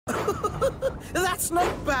That's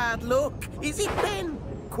not bad luck, is it, Ben?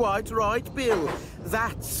 Quite right, Bill.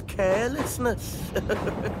 That's carelessness.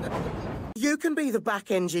 You can be the back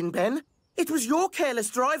engine, Ben. It was your careless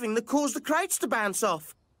driving that caused the crates to bounce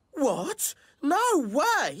off. What? No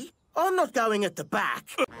way! I'm not going at the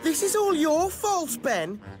back. This is all your fault,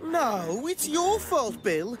 Ben. No, it's your fault,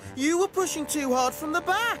 Bill. You were pushing too hard from the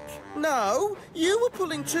back. No, you were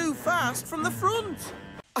pulling too fast from the front.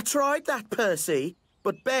 I tried that, Percy,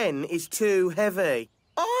 but Ben is too heavy.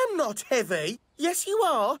 I'm not heavy. Yes, you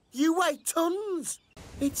are. You weigh tons.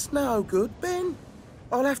 It's no good, Ben.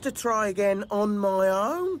 I'll have to try again on my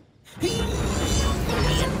own.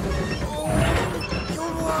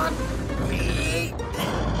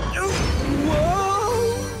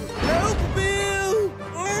 Whoa! Help, Bill!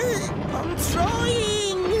 I'm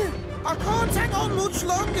trying! I can't hang on much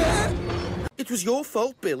longer. It was your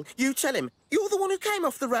fault, Bill. You tell him. You're the one who came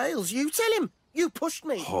off the rails. You tell him. You pushed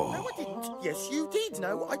me. Oh. No, I didn't. Yes, you did.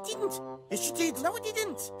 No, I didn't. Yes, you did. No, I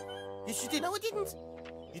didn't. Yes, you did. No, I didn't.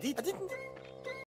 You did. I didn't.